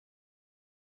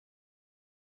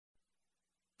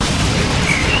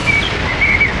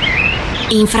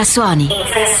Infrasuoni.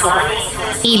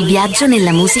 Il viaggio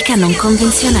nella musica non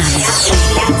convenzionale.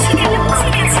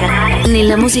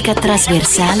 Nella musica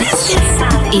trasversale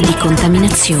e di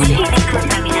contaminazione.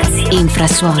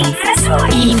 Infrasuoni.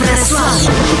 Infrasuoni.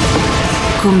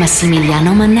 Con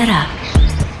Massimiliano Mannarà.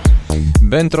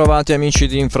 Bentrovati amici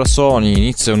di Infrasuoni,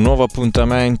 inizia un nuovo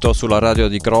appuntamento sulla radio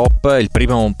di Crop. Il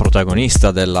primo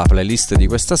protagonista della playlist di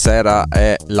questa sera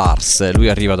è Lars. Lui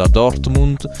arriva da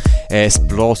Dortmund, è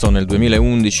esploso nel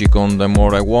 2011 con The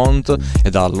More I Want e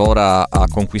da allora ha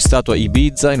conquistato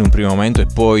Ibiza in un primo momento e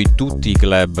poi tutti i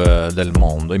club del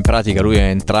mondo. In pratica lui è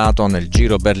entrato nel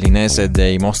giro berlinese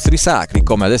dei mostri sacri,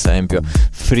 come ad esempio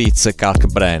Fritz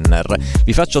Kalkbrenner.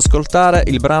 Vi faccio ascoltare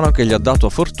il brano che gli ha dato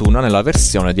fortuna nella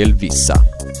versione di Elvissa.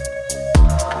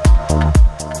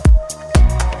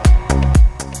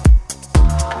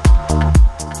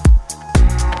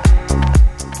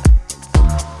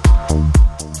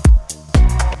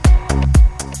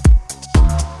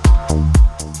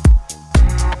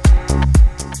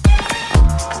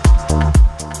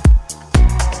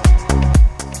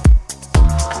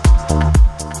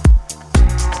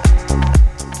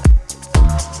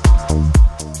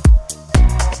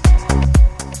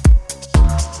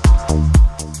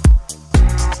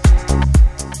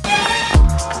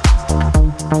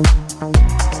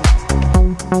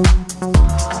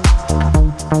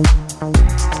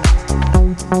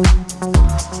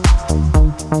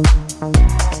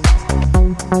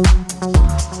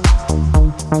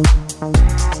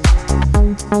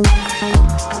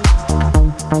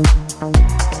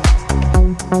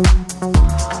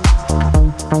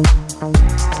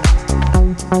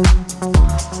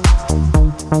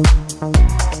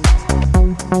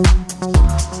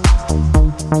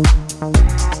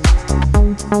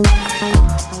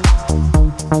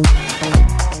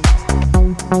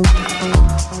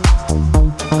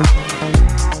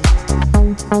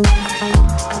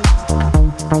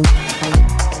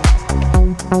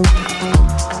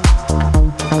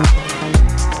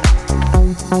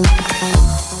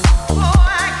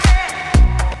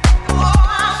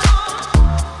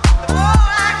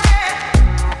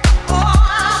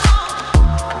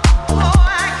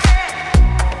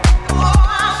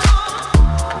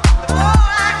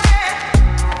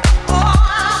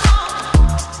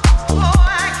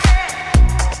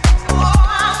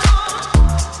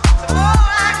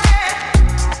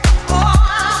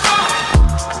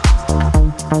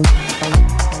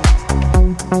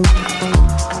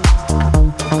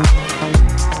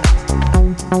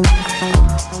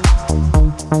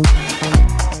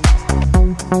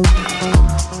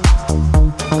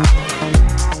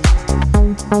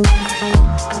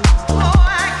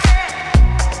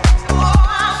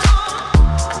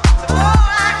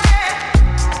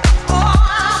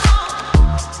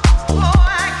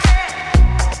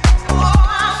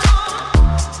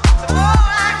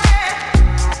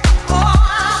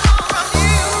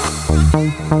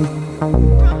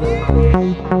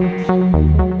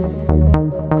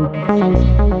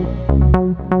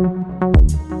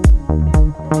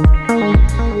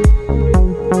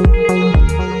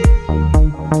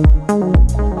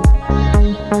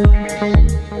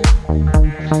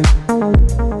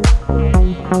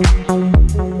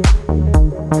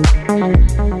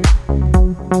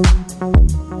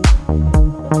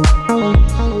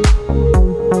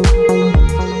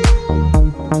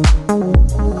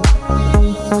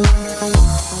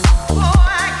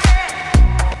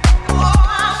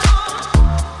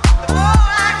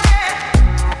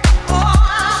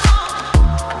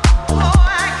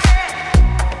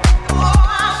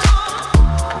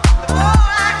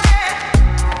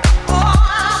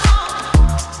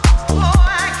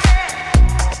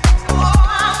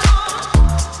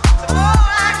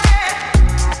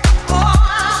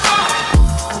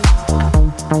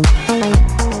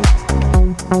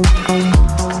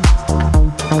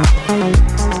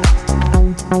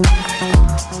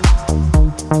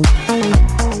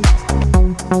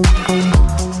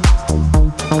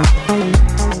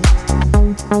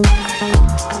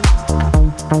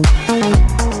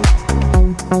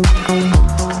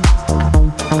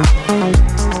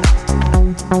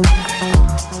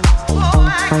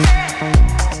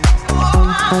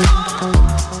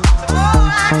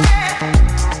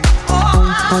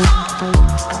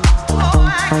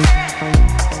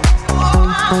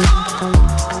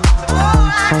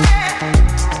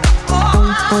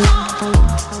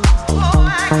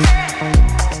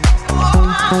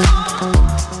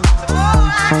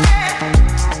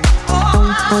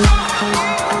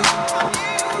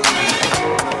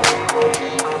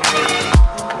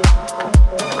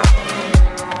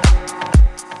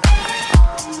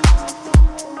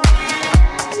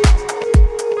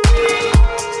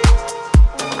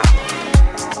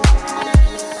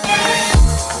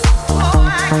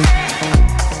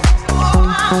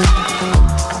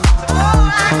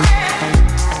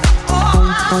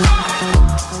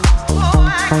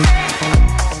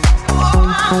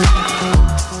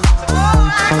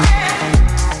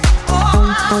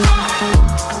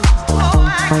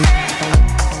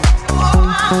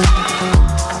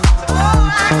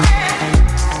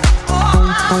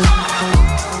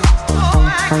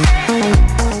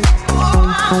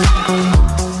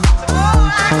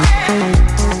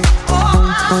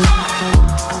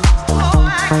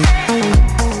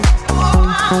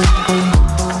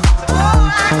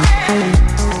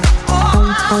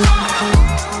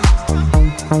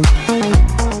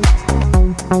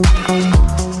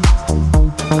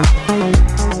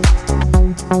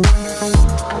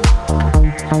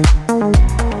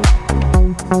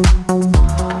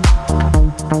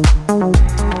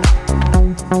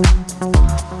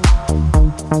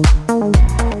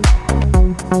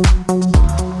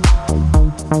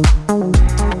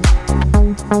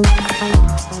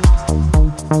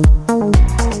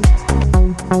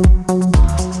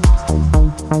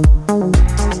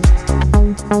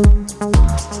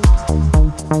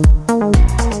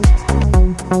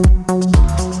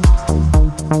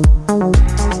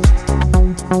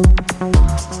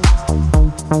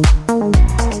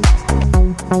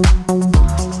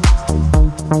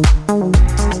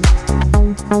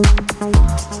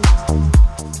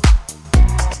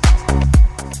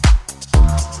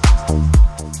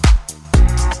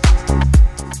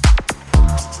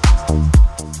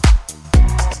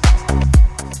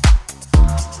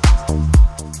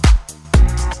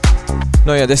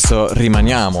 Noi adesso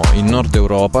rimaniamo in Nord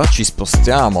Europa, ci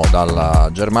spostiamo dalla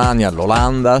Germania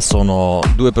all'Olanda, sono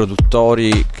due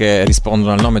produttori che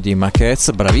rispondono al nome di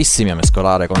Maquets, bravissimi a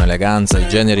mescolare con eleganza i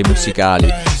generi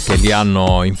musicali che li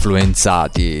hanno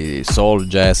influenzati, soul,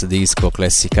 jazz, disco,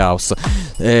 classic house.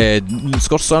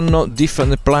 Scorso anno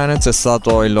Different Planets è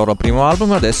stato il loro primo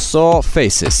album, adesso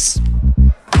Faces.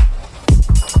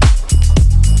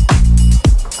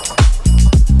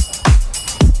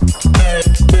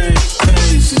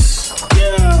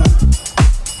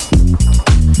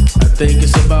 Think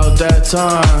it's about that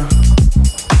time.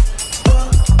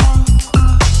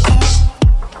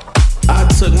 I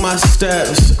took my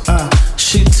steps,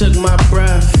 she took my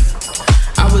breath.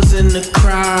 I was in the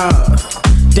crowd,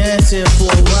 dancing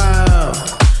for a while.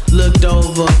 Looked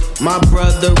over, my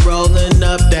brother rolling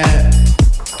up that.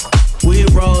 We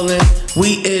rolling,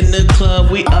 we in the club,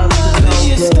 we up to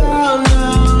no style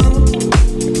now.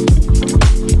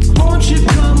 Won't you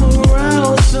come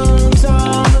around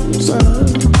sometimes?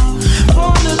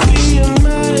 Wanna be a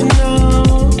man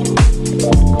now.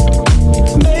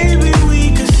 Maybe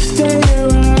we could stay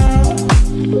around.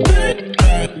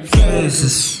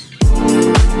 Faces.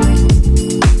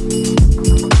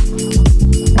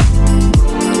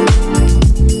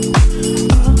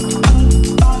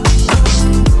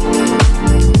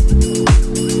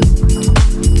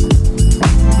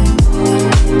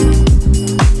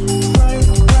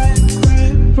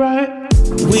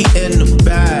 We in the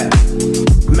bag,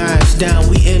 match down,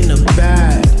 we in the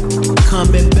bag.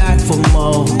 Coming back for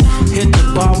more. Hit the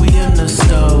bar, we in the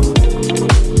stove.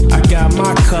 I got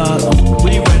my cup,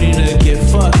 we ready to get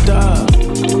fucked up.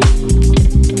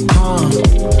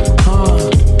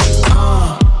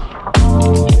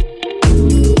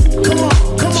 Come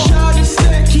on, shawty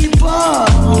said keep up.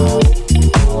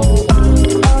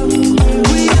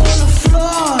 We on the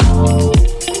floor.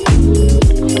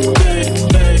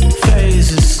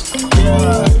 Phases,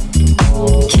 yeah.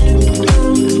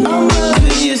 I'm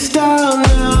loving your style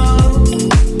now.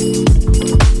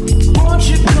 Won't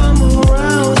you come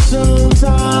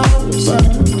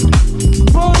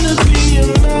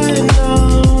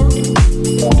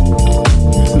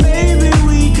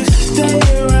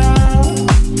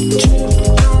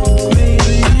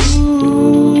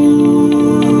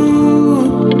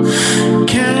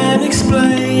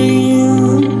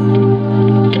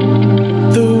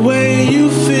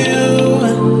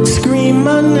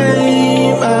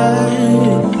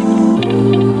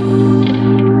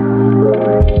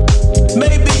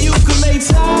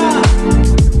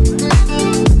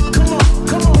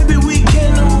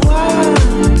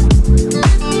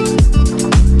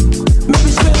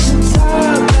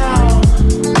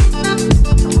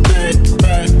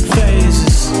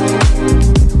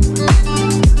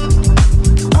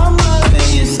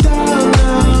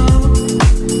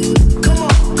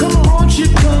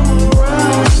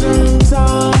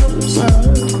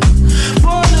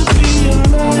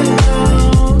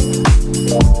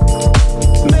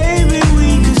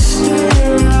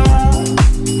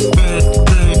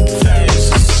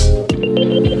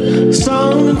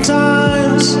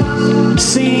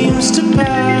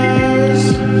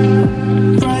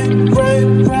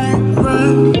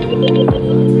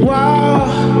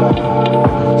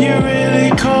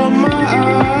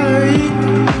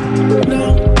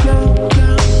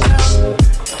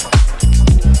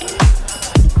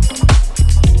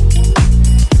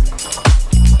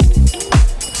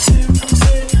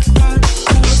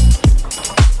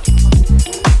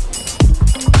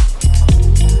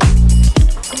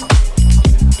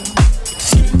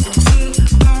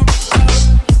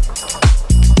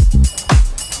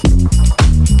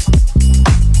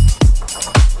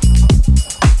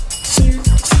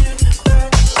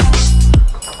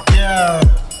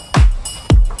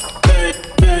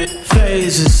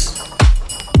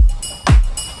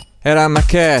Era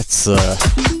Macats,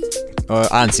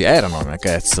 anzi erano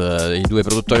Macats, i due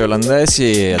produttori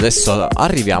olandesi. Adesso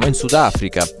arriviamo in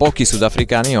Sudafrica, pochi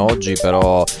sudafricani oggi,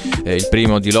 però il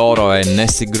primo di loro è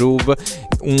Nasty Groove,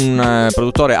 un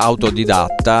produttore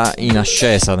autodidatta in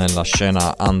ascesa nella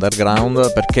scena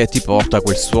underground, perché ti porta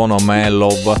quel suono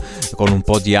mellow con un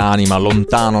po' di anima,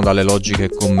 lontano dalle logiche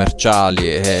commerciali,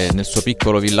 e nel suo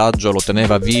piccolo villaggio lo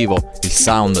teneva vivo il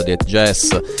sound di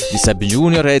jazz di Seb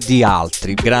Junior e di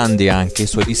altri grandi, anche i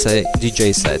suoi DJ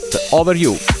set. Over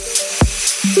You.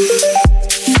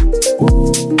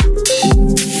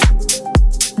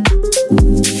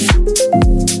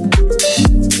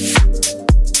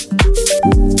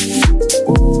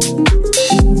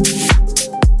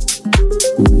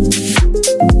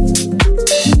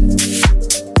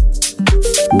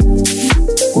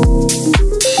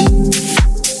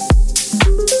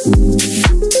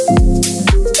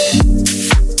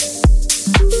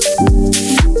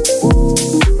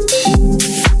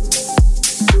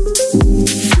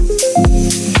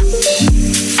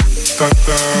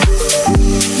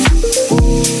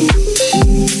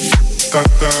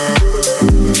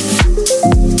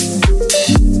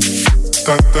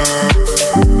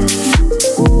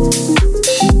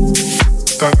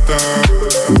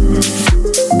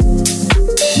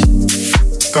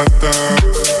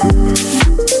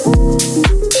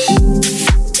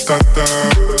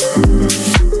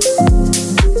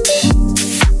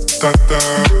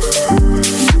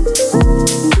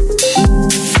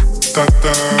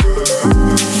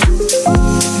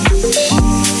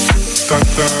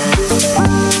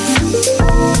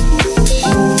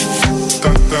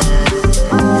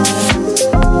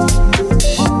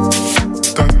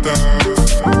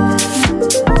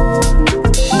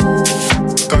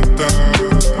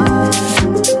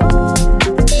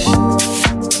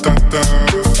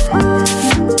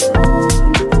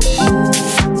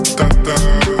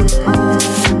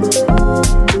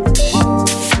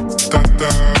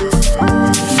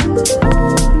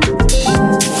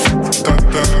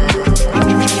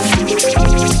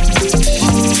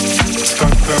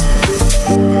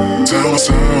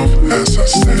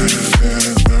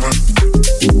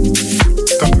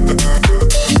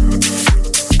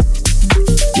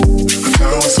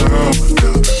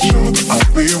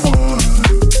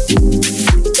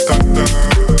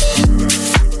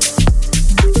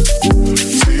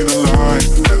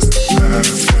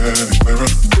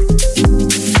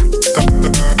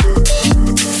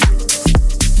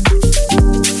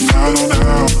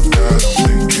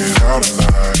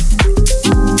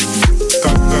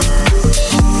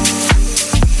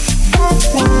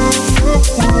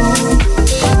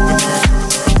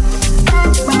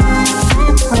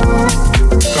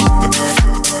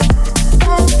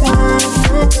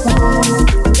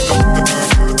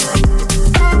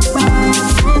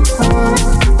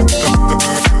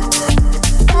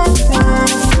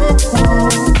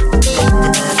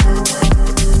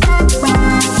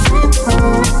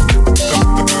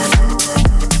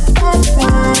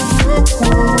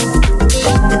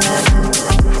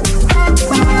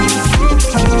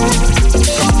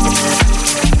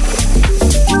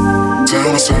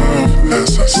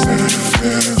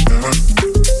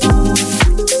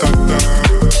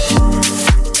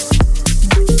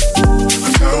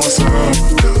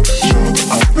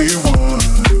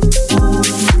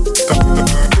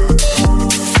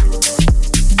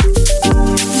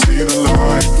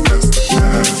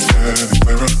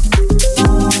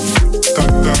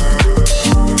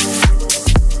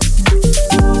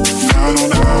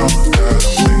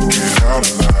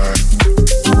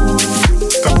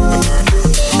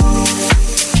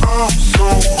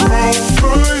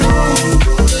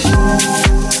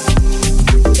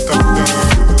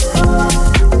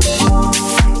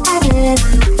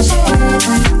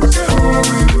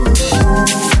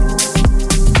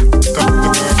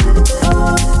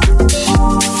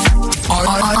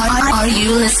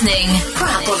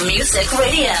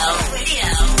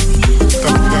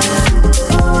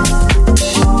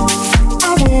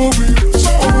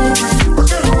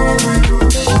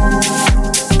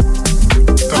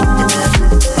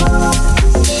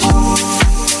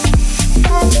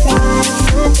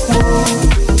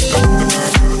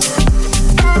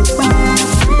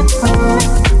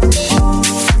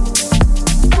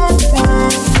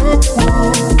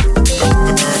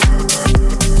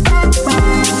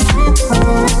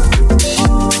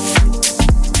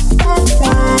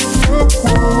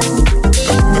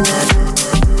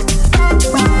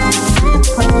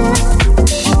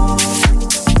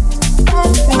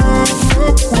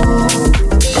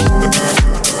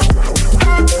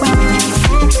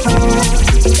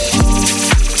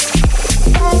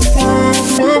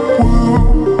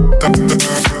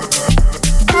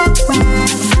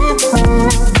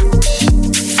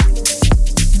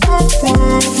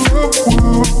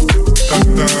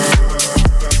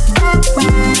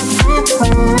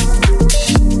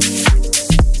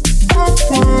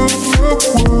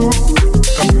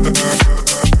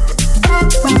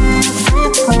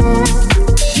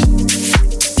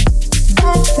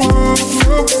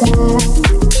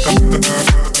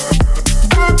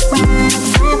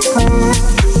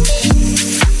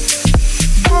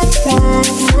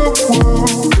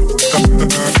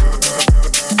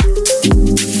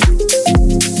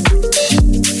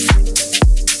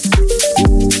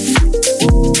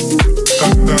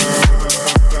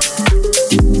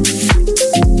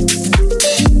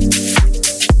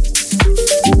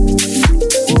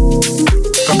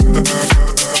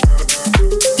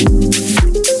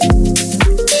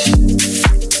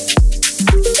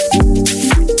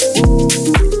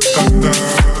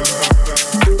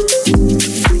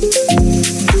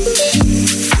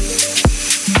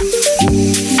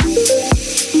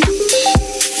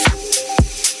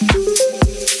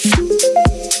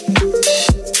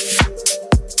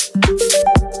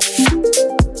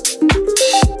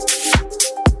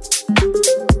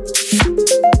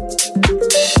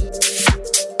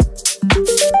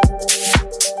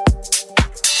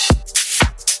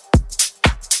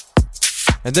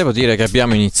 E devo dire che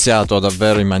abbiamo iniziato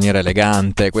davvero in maniera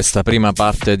elegante questa prima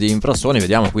parte di Infrasuoni,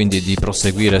 vediamo quindi di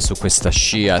proseguire su questa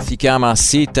scia. Si chiama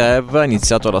Tev, ha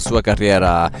iniziato la sua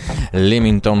carriera a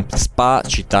Leamington Spa,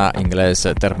 città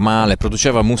inglese termale,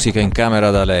 produceva musica in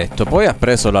camera da letto, poi ha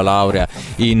preso la laurea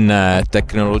in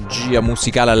tecnologia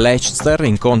musicale a Leicester,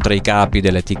 incontra i capi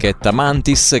dell'etichetta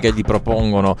Mantis che gli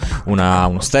propongono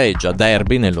uno stage a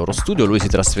Derby nel loro studio, lui si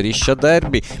trasferisce a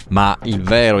Derby, ma il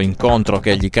vero incontro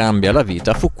che gli cambia la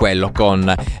vita fu quello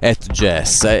con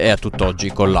Jazz e a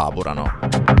tutt'oggi collaborano.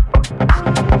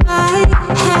 I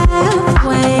have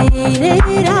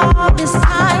waited all this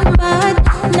time, but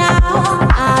now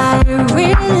I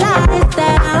realize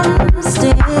that I'm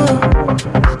still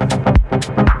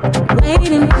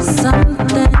waiting for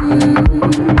something.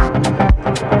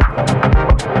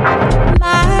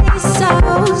 My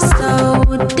soul's so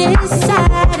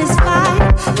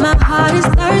dissatisfied, my heart is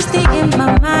thirsty and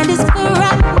my mind is dry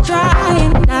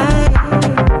and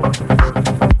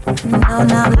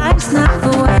no, life's not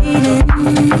for waiting.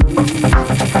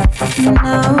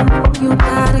 No, you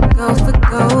gotta go for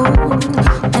gold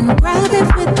and grab it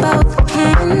with both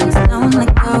hands. Don't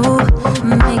let go.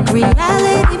 Make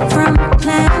reality from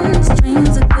plans.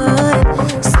 Dreams are good,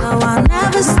 so I'll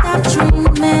never stop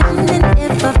dreaming. And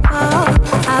if I fall,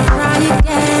 I'll try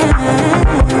again.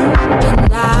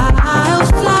 And I'll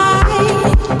fly,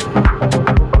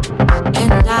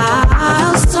 and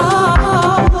I'll soar.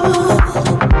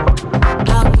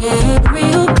 Get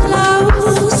real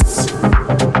close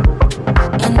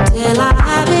until I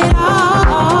have it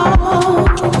all,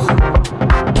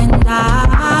 and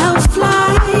I'll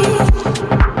fly,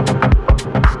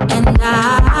 and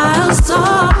I'll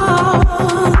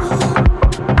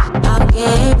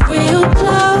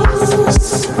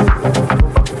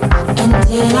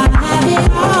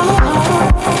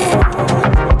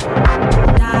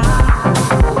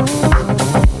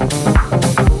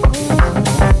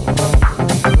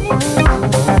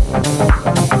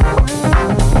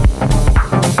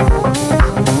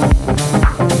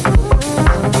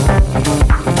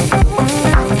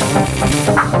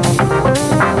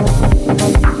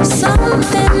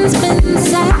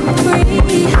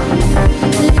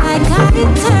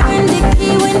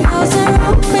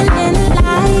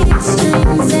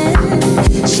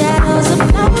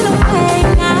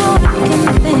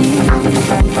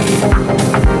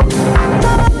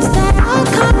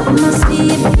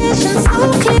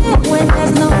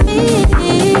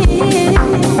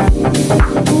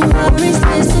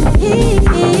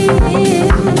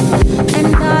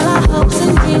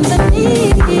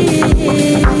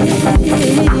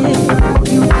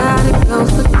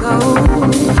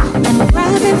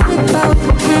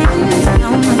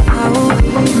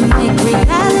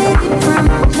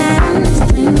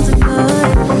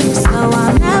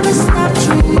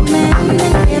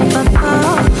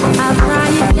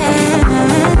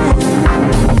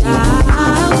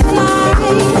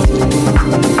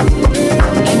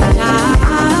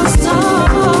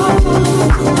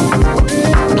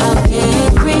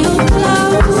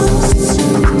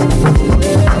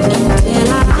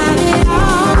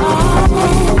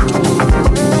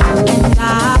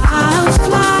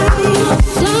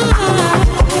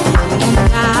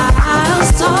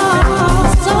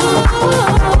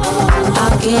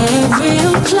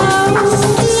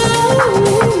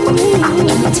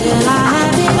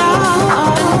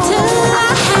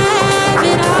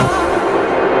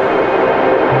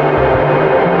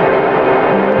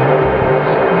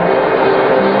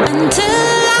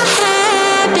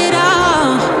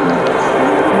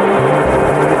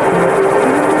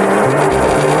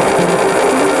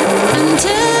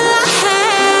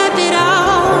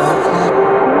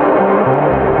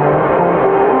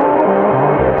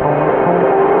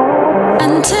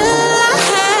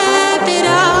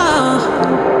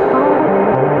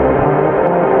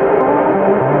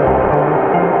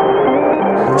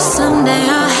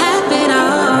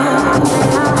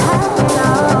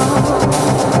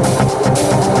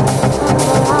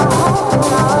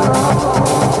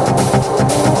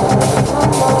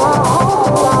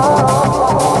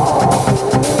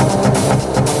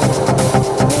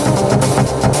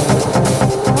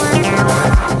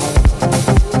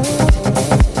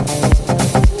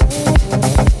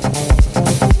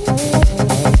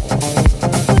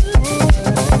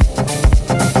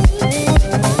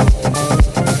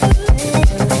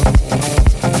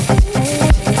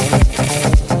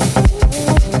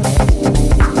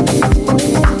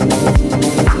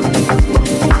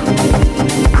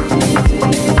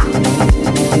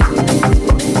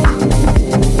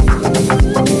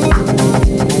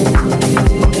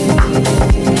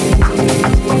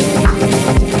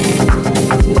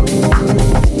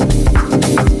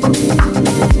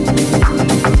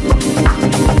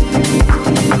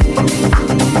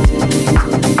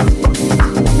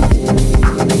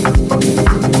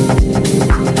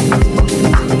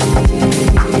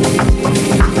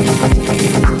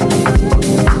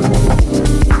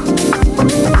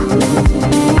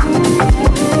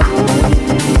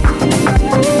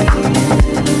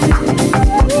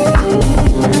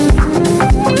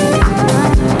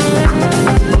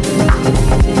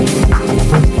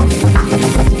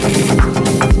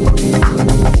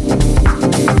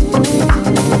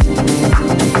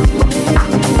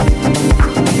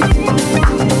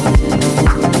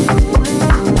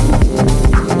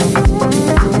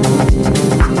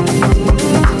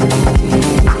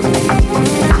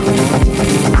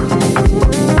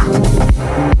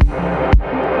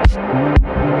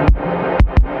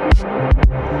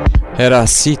Era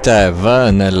Sitev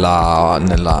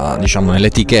diciamo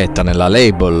nell'etichetta, nella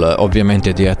label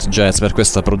ovviamente di At Jazz per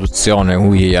questa produzione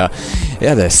Ouia. E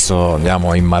adesso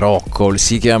andiamo in Marocco,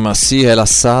 si chiama Si El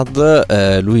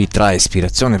Assad, lui trae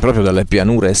ispirazione proprio dalle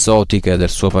pianure esotiche del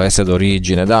suo paese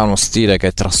d'origine, da uno stile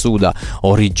che trasuda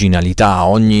originalità,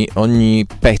 ogni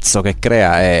pezzo che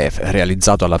crea è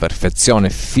realizzato alla perfezione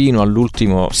fino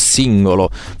all'ultimo singolo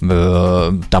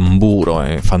tamburo,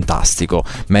 è fantastico,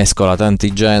 mescola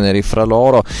tanti generi fra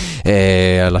loro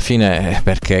e alla fine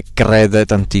perché crede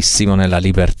tantissimo nella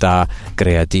libertà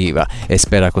creativa e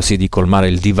spera così di colmare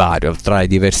il divario tra i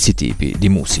diversi tipi di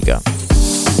musica.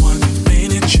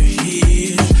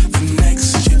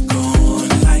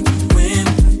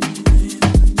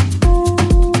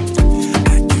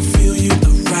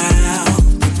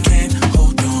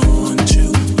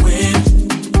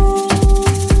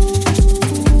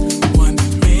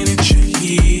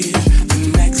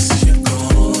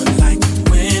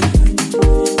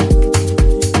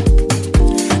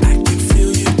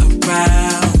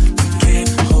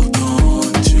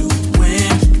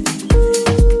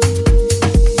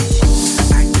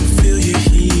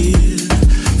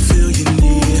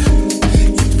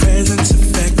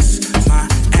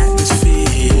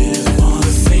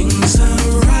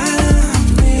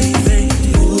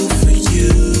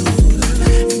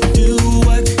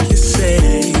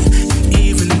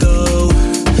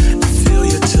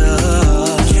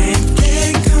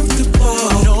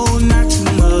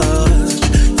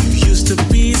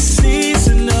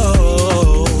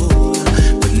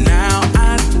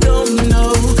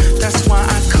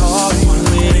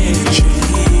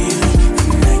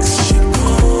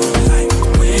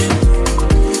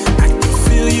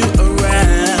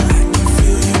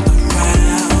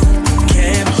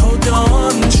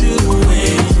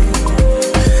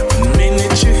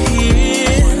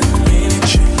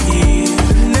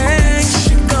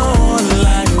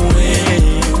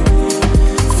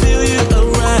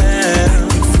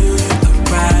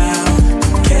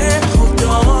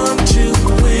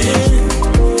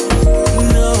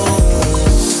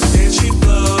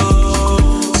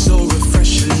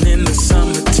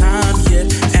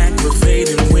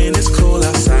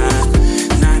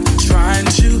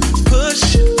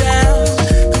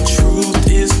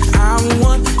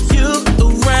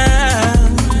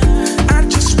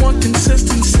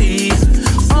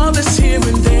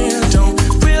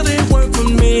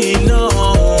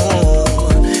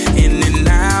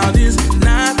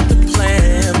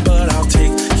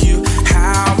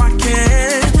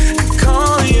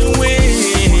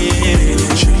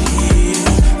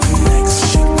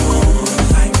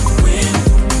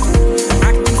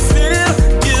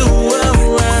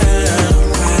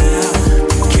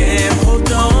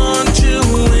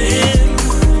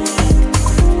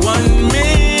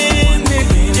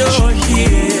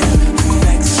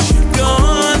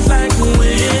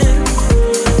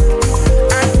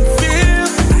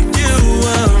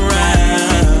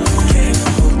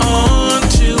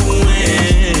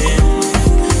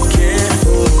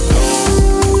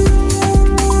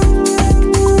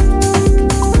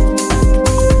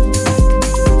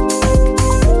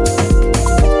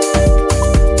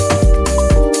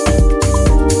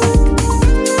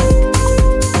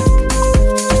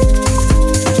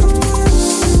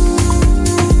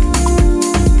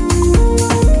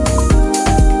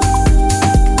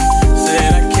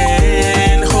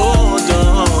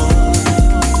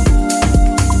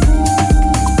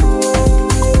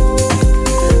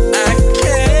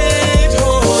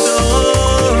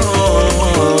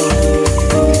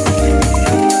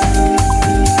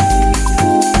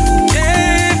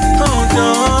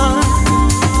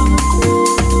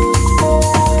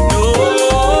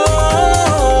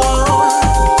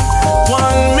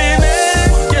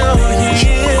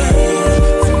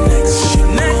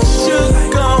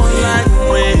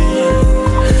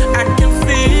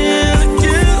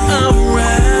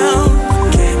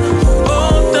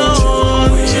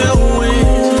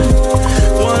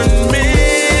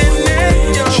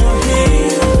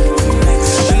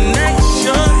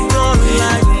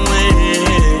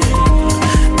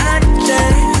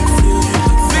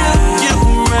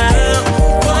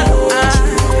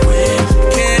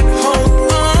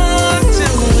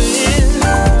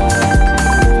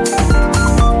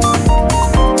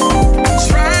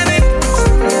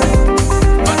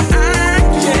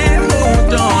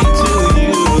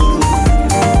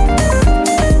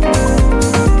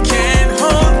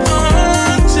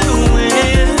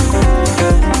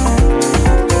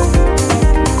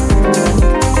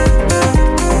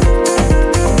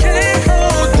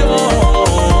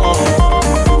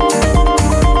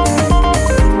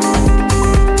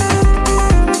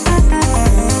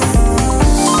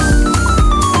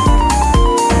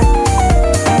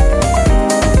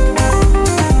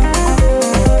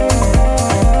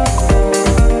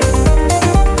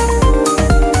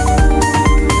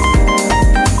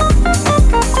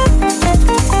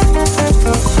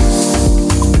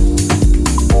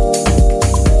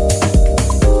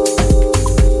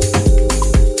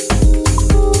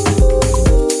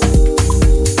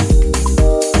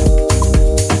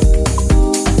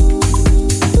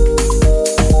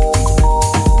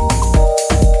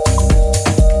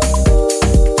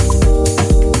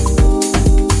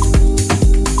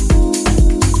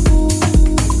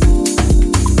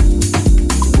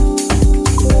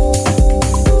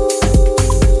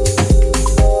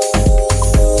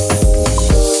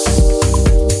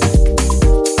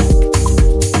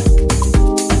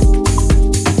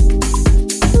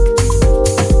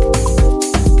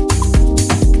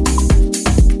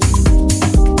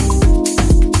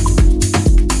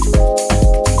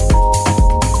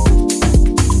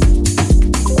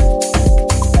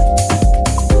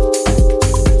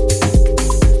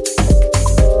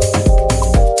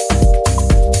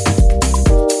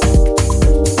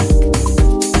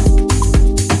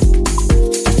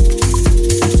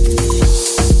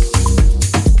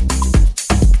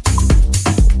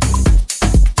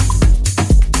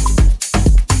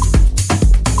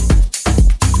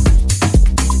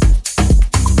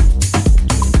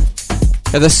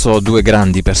 E adesso due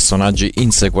grandi personaggi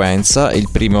in sequenza. Il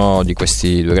primo di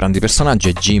questi due grandi personaggi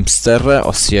è Jimster,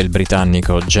 ossia il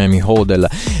britannico Jamie Hodel.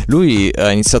 Lui ha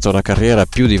iniziato la carriera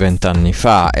più di 20 anni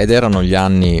fa ed erano gli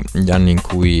anni in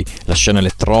cui la scena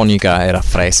elettronica era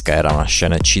fresca, era una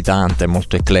scena eccitante,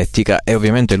 molto eclettica, e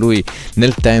ovviamente lui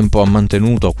nel tempo ha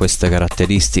mantenuto queste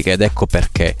caratteristiche ed ecco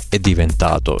perché è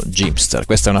diventato Jimster.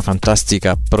 Questa è una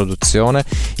fantastica produzione,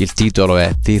 il titolo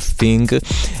è This Thing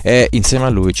e insieme a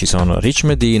lui ci sono Rich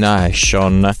Medina e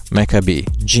Sean McAbee.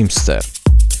 Jimster.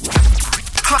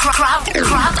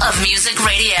 Crop of Music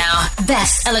Radio.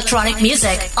 Best electronic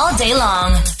music all day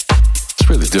long. It's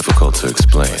really difficult to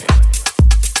explain.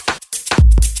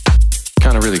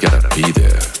 Kinda really gotta be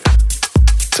there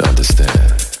to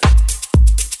understand.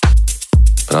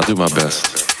 But I'll do my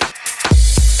best.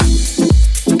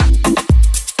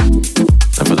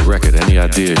 And for the record, any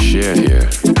ideas shared here,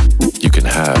 you can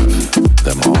have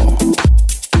them all.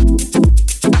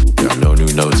 There are no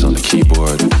new notes on the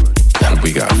keyboard, and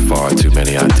we got far too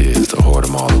many ideas to hoard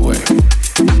them all away.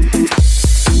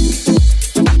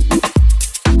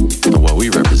 And what we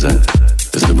represent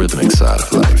is the rhythmic side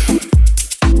of life.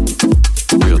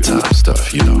 Real-time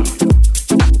stuff, you know.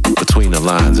 Between the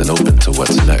lines and open to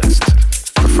what's next.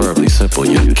 Preferably simple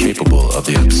yet capable of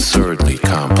the absurdly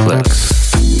complex.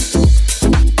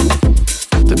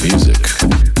 The music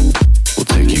will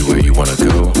take you where you want to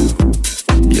go,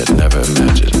 yet never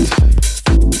imagined.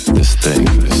 This thing.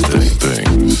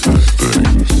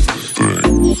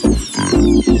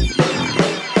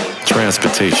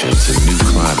 Transportation to new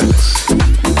climates,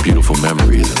 beautiful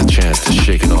memories, and a chance to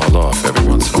shake it all off every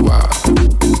once in a while.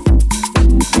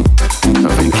 A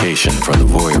vacation from the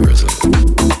voyeurism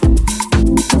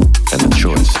and the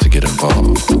choice to get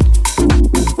involved.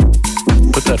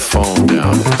 Put that phone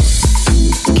down.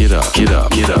 Get up, get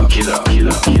up, get up, get up, get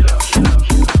up, get up, get up, get up.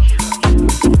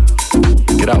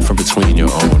 Get out from between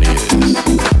your own ears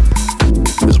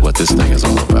is what this thing is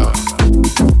all about.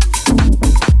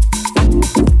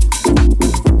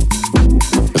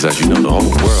 Because as you know, the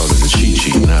whole world is a cheat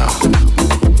sheet now.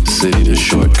 City to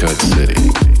shortcut city.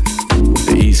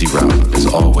 The easy route is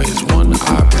always one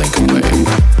eye blink away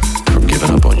from giving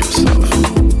up on yourself.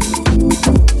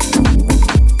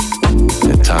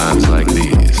 At times like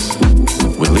these,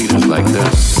 with leaders like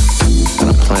them, and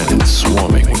a planet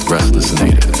swarming with restless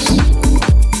natives,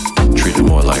 treated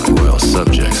more like royal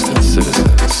subjects than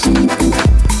citizens,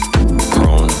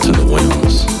 prone to the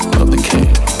whims of the king.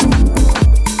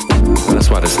 And that's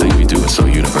why this thing we do is so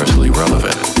universally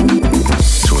relevant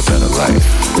to a better life,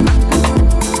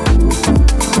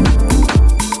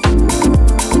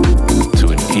 to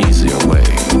an easier way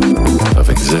of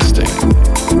existing.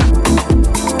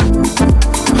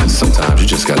 And sometimes you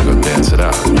just gotta go dance it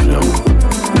out, you know?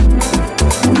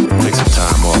 Take some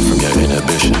time off from your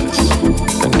inhibitions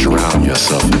and drown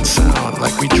yourself in sound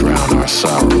like we drown our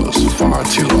sorrows far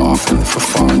too often for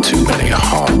far too many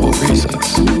horrible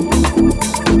reasons.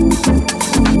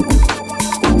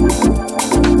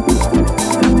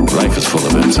 Life is full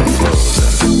of ebbs and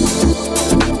flows,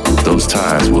 and those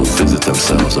tides will visit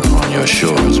themselves upon your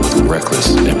shores with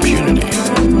reckless impunity,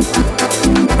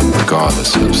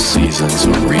 regardless of seasons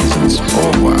or reasons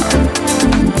or why.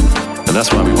 And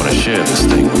that's why we want to share this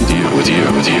thing with you, with you,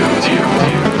 with you, with you, with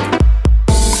you.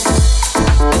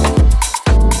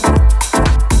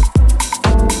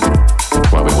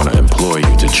 Why we want to implore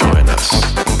you to join us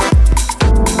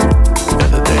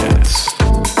in the dance.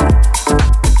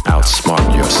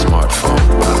 Outsmart your smartphone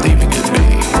while leaving it be,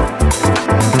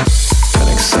 and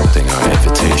accepting our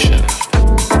invitation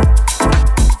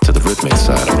to the rhythmic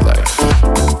side of life.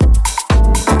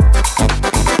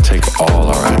 Take all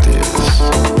our ideas,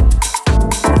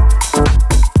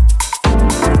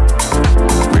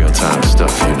 real-time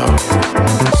stuff, you know.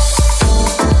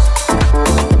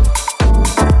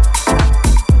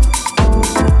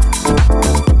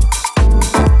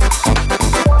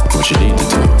 What you need to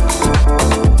do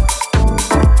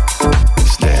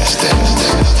is dance.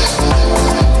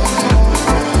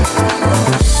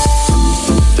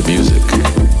 The music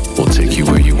will take you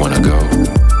where you want to go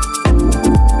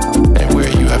and where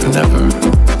you have never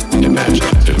imagined.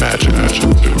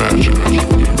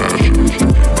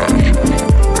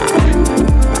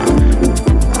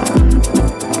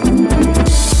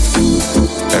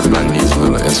 Everybody needs a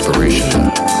little inspiration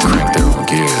to crank their own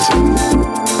gears and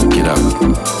get up,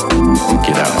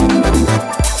 get out,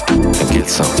 and get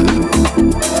something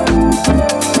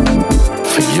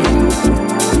for you.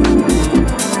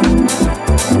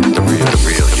 The real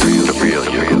you, the real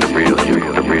you, the real you, the real you,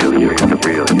 the real you, the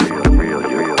real you, the real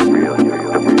you, the real you.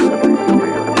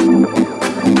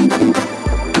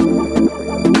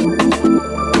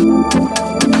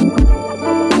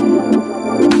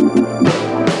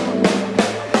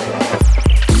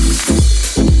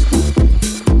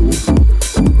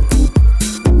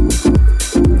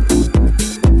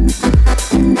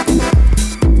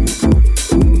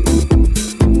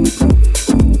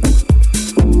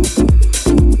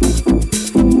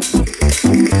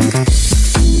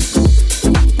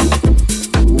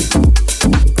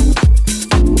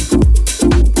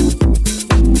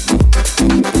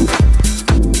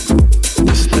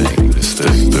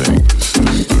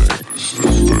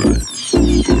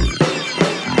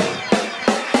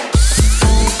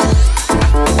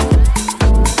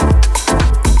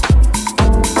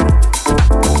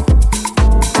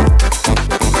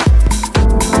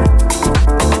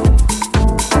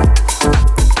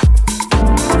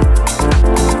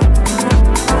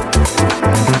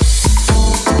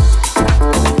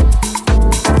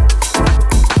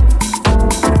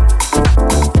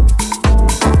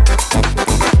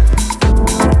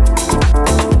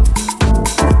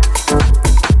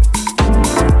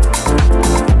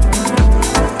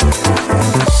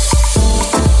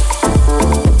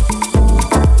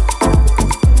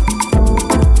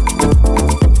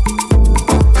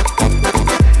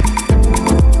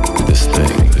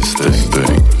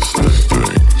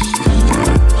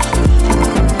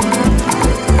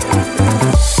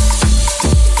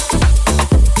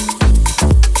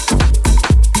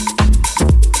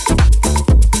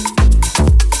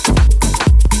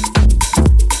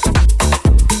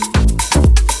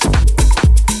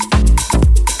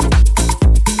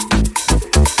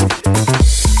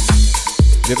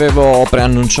 Vi avevo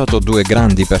preannunciato due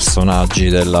grandi personaggi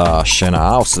della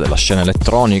scena house, della scena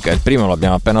elettronica. Il primo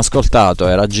l'abbiamo appena ascoltato,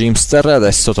 era Jimster, e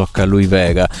adesso tocca a Louie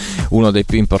Vega, uno dei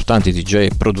più importanti DJ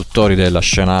e produttori della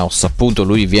scena house. Appunto,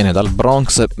 lui viene dal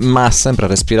Bronx, ma ha sempre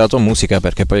respirato musica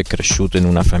perché poi è cresciuto in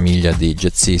una famiglia di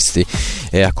jazzisti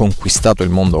e ha conquistato il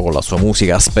mondo con la sua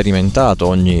musica, ha sperimentato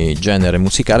ogni genere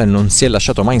musicale, non si è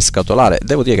lasciato mai inscatolare.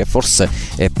 Devo dire che forse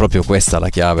è proprio questa la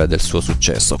chiave del suo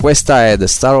successo. Questa è The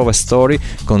Star of a Story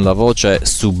con la voce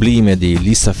sublime di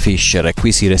Lisa Fisher, e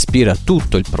qui si respira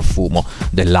tutto il profumo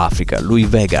dell'Africa. Louie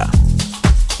Vega.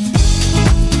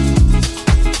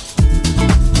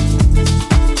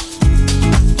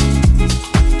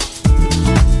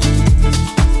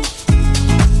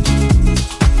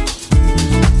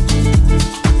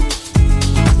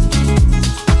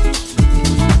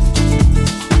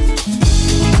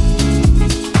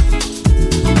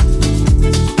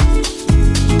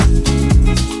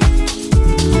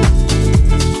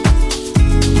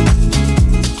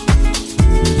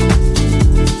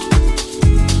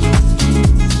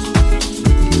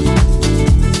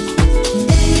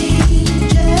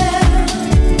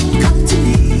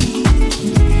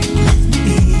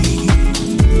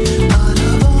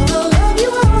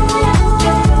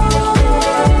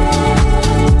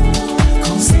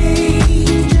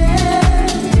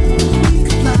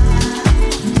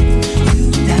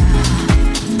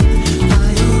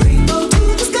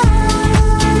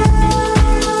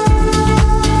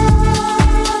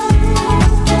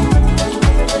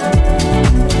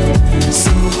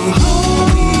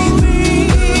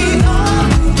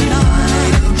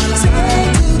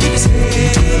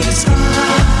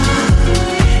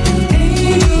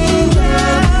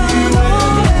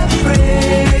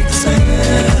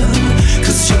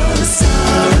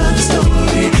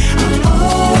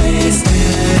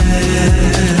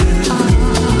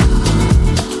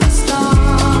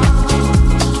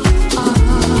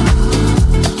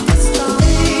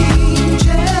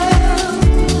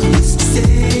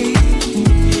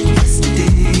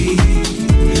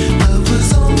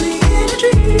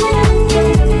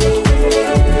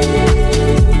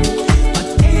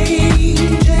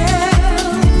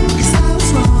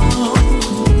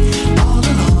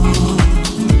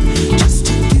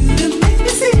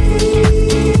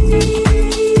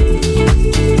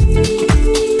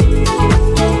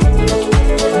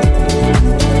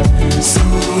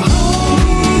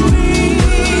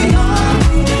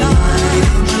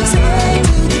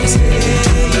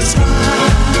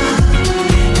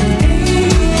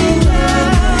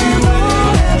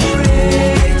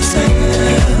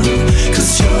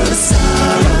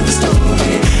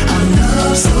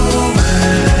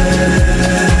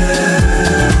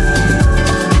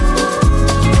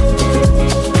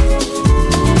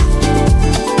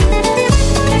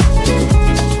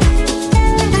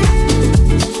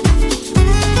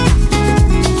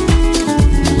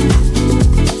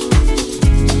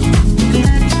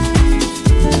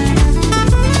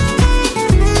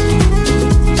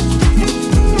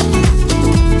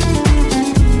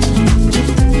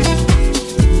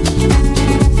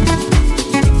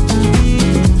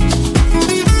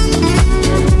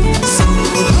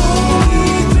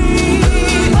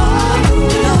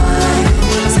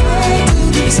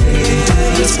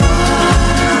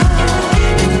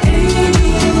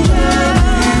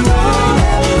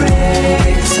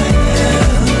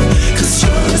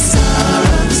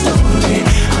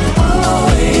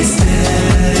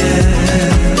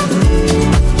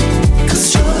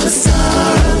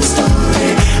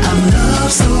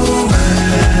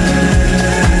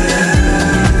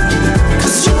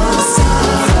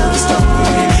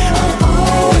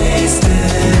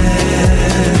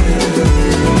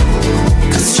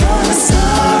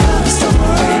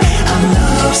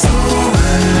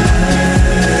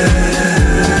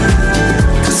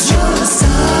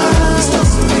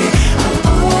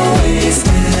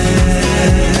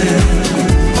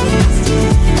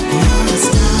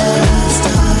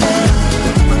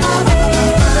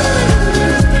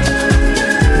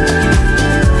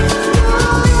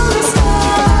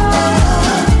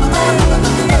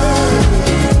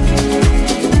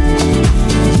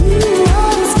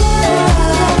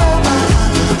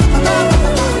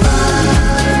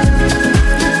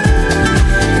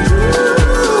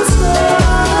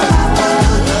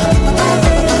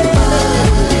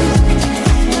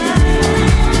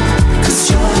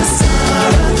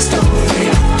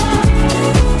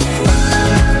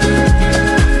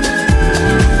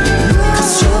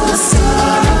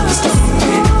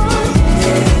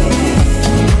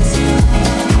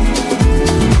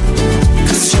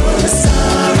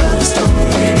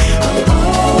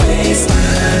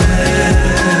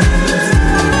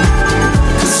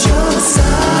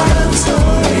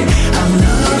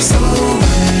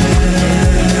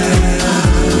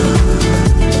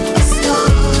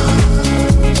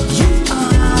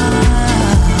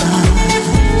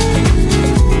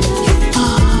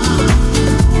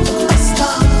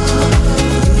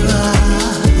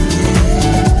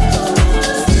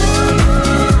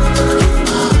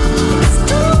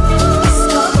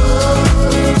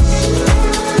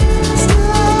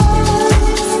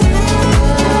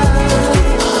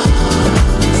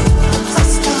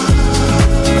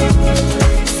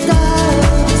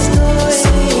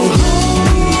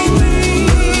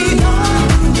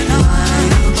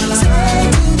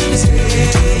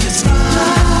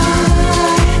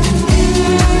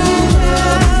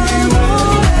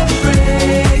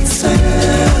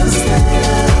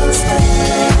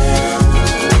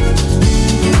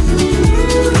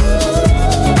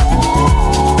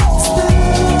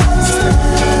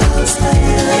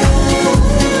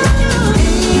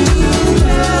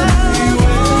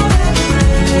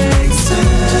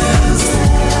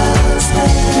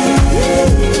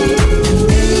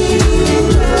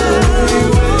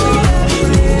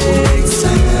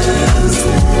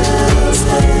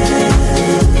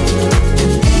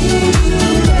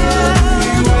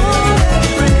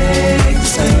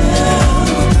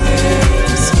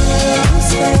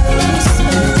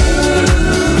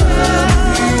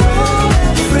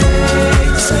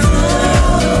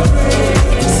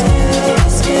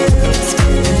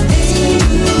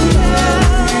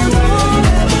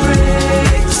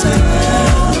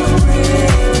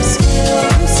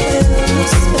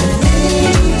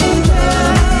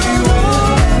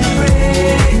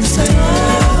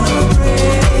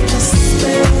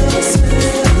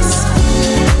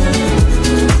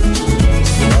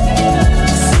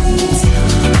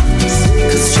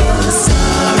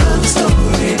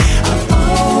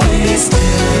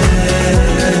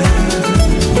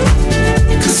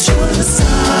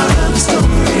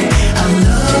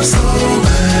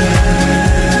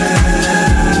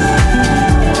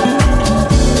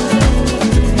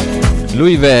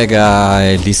 Lui Vega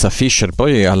e Lisa Fischer,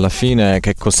 poi alla fine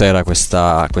che cos'era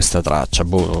questa traccia?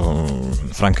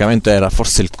 Francamente era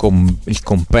forse il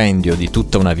compendio di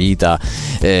tutta una vita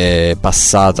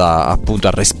passata appunto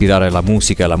a respirare la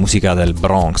musica del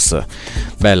Bronx.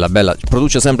 Bella,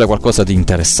 produce sempre qualcosa di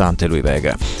interessante lui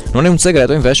Vega. Non è un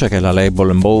segreto invece che la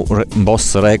label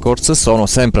Boss Records sono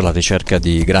sempre alla ricerca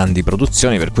di grandi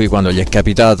produzioni, per cui quando gli è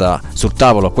capitata sul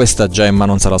tavolo questa gemma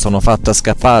non se la sono fatta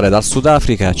scappare. Dal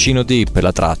Sudafrica, Chino Deep,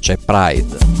 la traccia è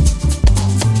Pride.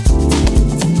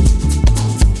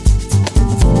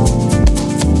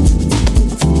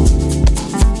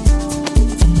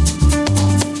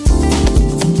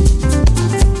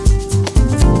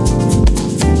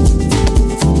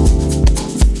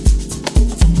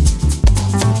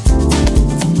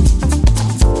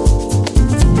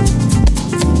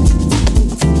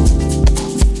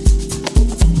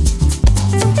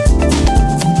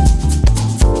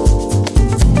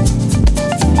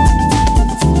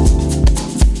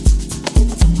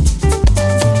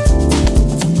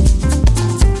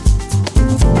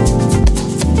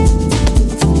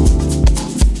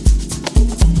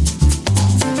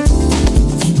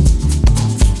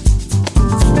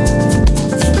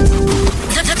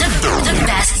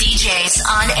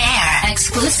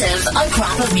 On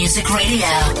Crop of Music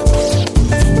Radio.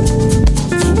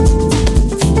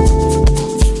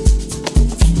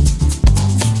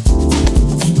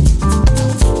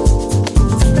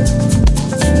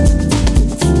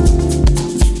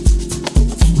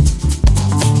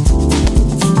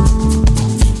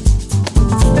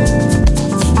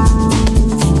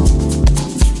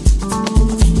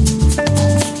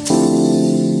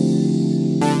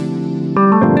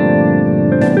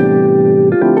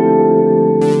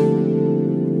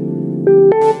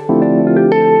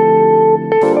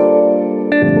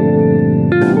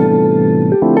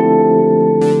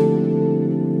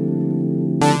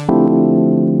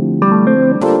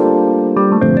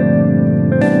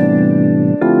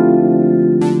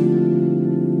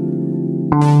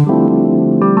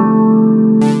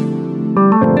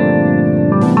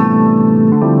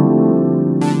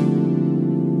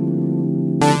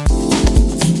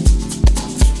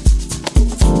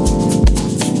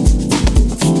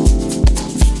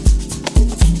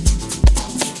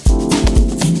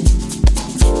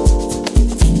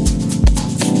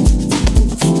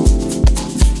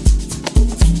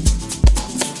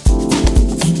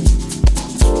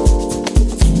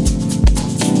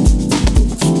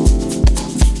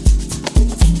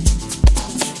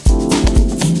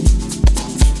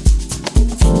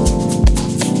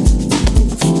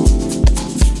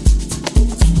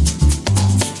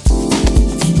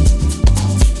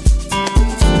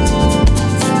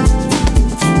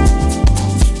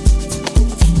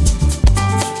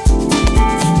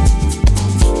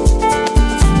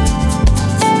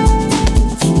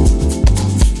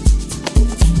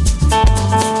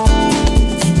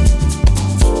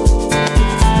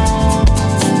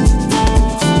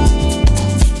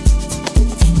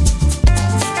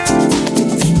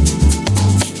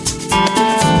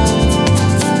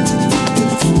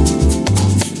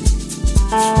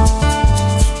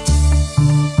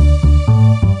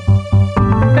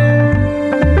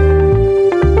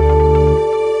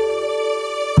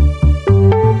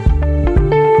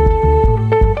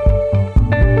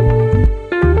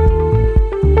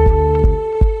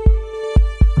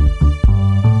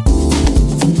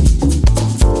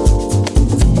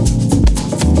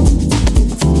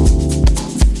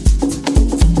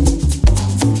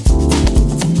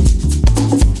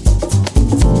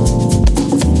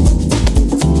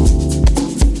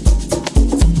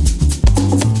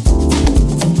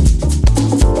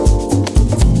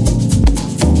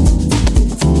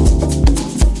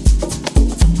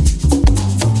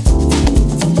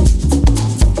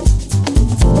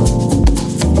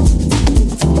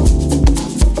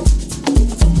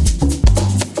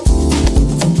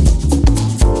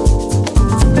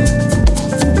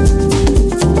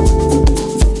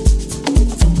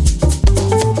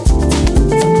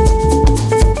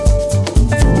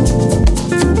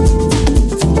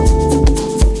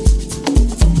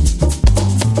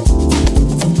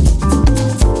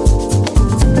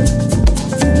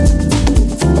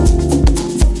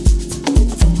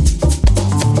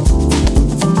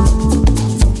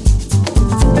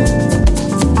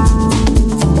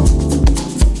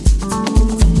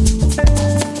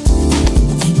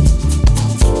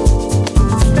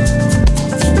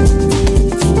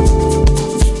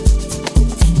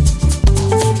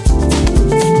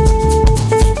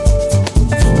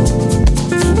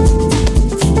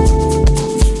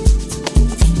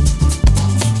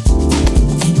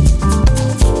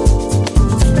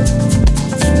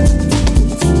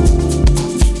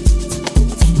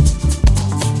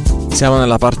 Siamo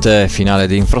nella parte finale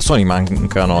di Infrasuoni,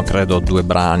 mancano credo 2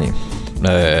 brani.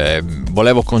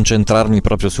 Volevo concentrarmi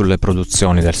proprio sulle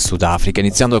produzioni del Sudafrica,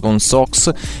 iniziando con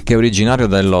Sox, che è originario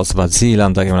dello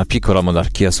Swaziland, che è una piccola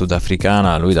monarchia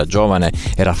sudafricana. Lui da giovane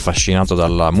era affascinato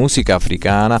dalla musica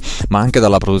africana, ma anche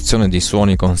dalla produzione di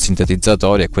suoni con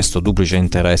sintetizzatori, e questo duplice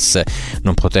interesse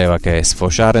non poteva che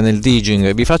sfociare nel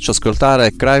DJing. Vi faccio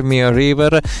ascoltare Cry Me a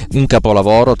River, un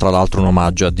capolavoro, tra l'altro un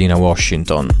omaggio a Dina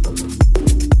Washington.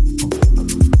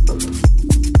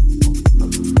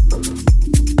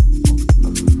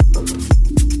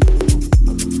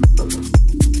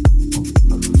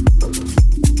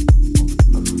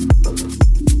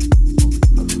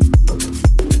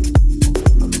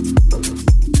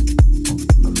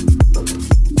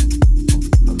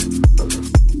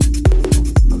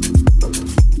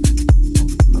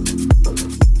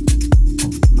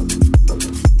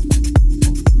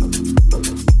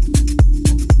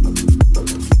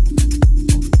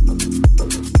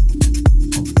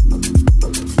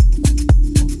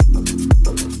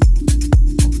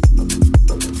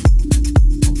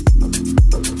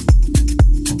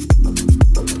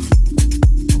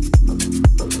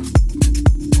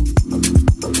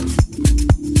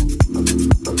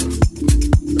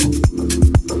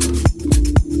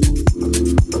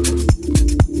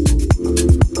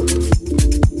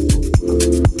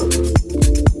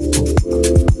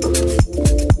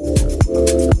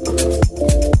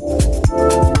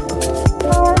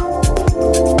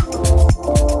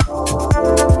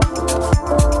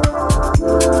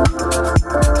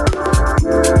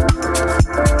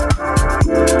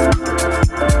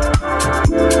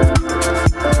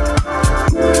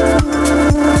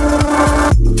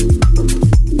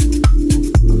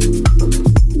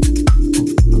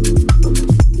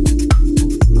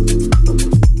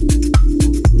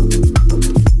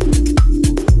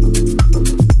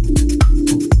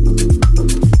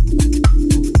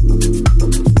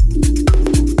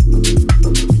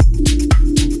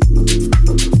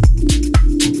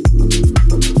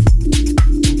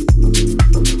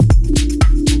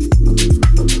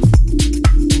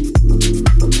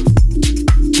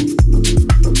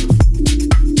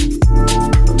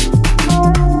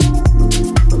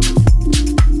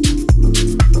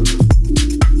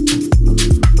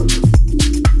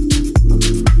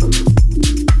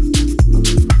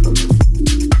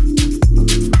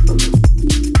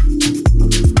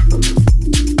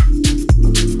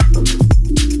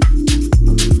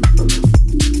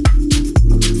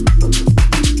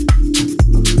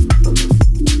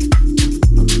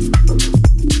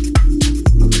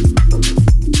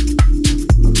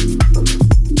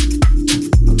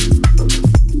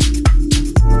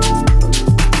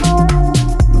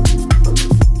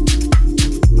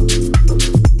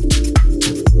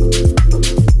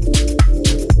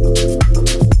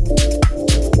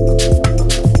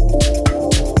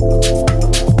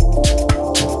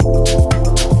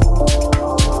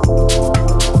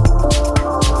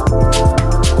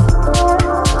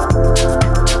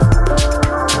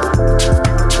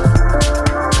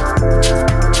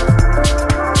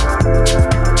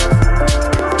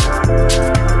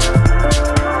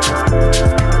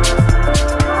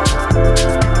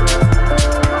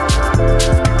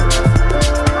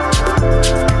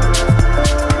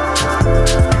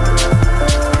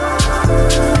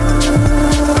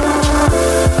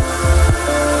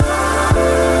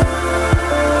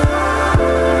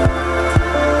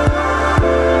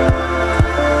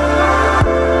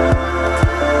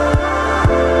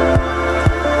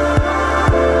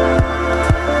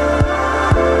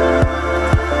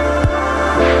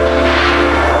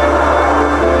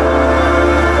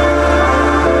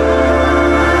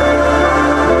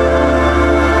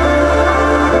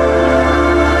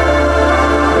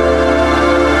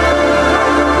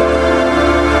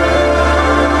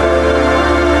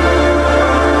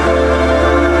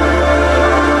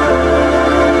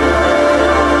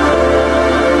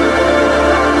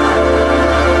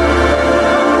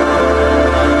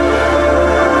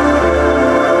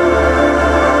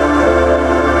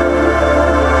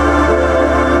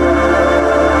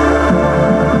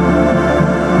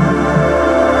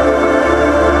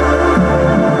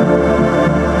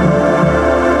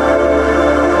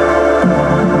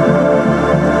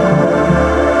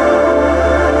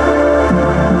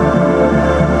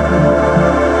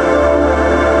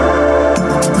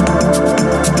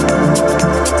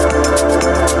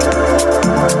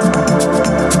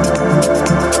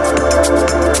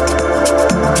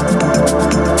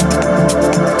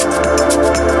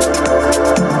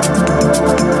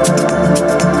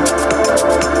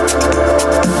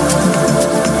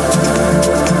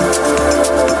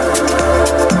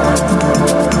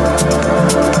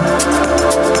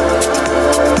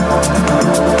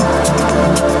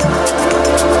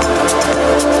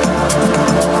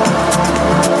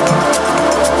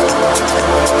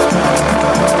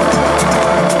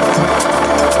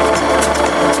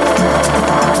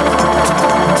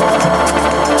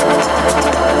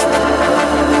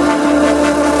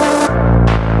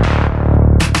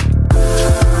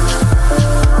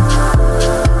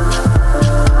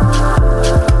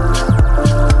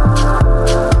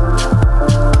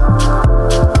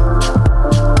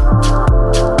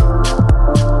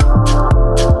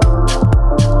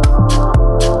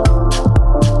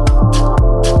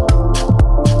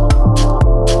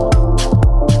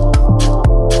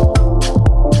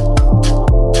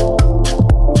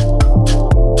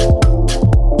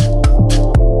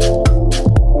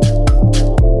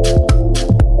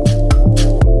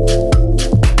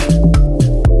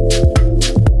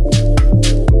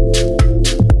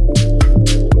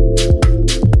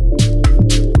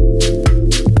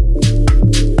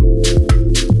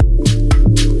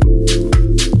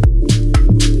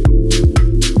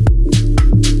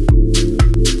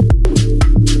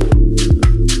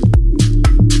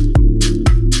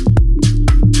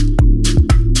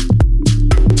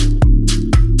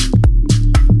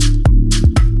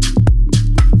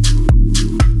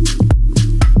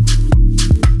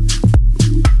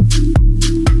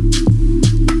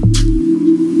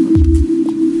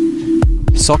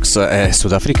 Sox è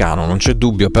sudafricano, non c'è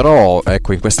dubbio, però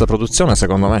ecco, in questa produzione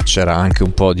secondo me c'era anche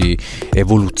un po' di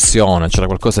evoluzione, c'era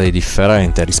qualcosa di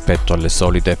differente rispetto alle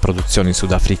solite produzioni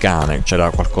sudafricane, c'era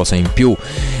qualcosa in più,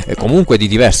 comunque di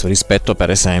diverso rispetto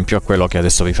per esempio a quello che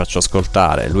adesso vi faccio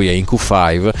ascoltare. Lui è in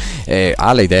Q5,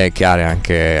 ha le idee chiare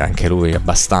anche lui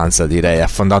abbastanza, direi. Ha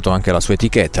fondato anche la sua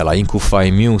etichetta, la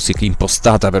Q5 Music,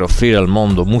 impostata per offrire al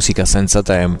mondo musica senza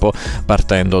tempo,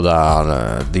 partendo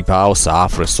da Deep House,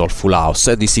 Afro e Soulful House,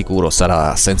 e di sicuro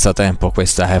sarà senza tempo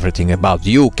questa Everything About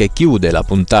You che chiude la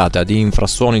puntata di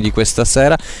Infrasuoni di questa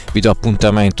sera. Vi do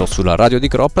appuntamento sulla radio di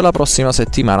Crop la prossima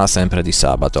settimana, sempre di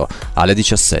sabato alle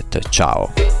 17.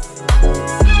 Ciao.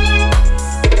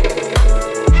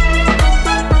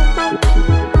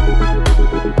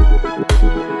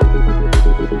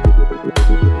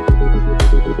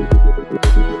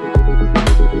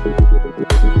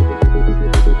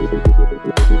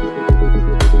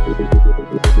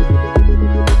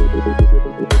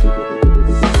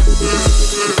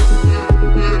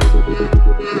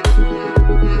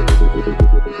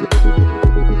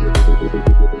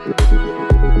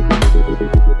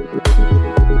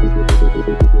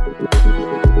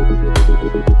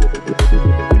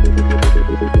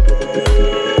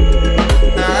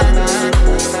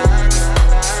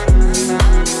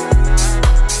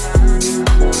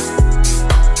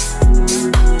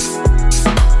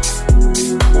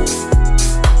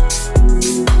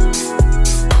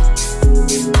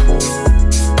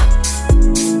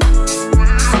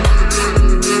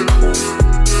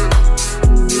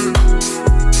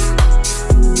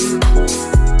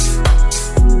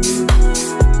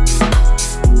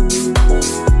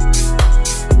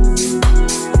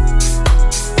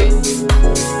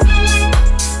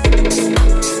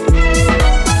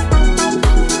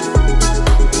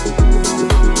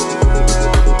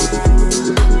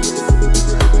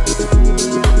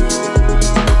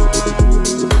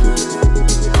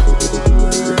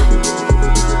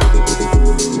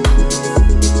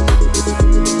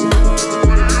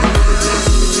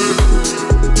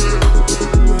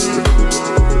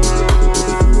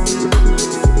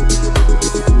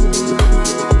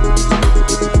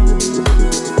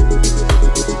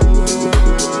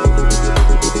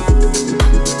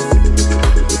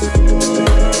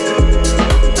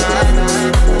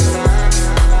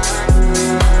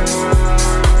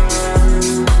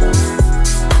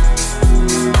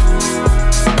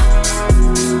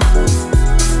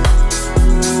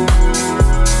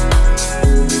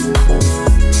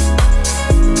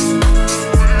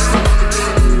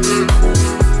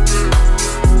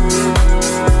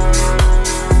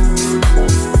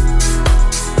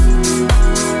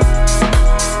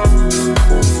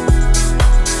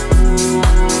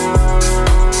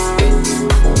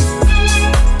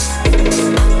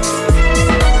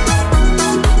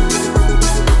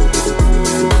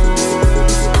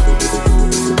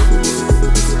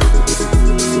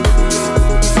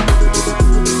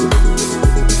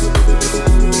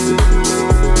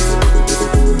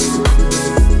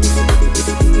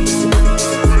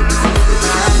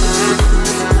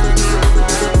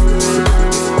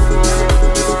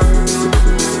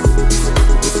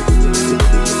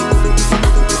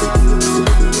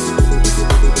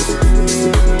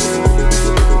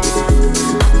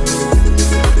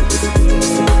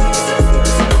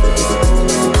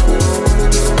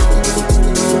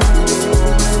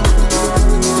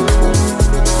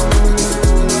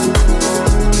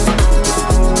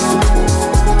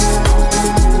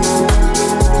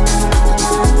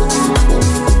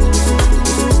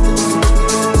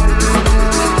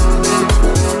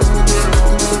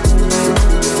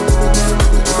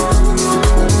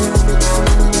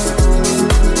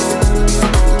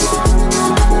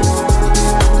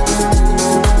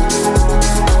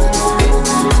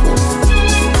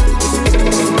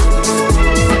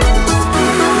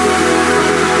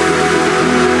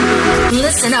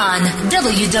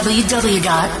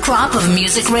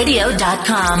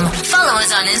 www.cropofmusicradio.com. Follow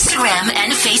us on Instagram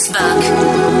and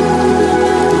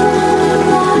Facebook.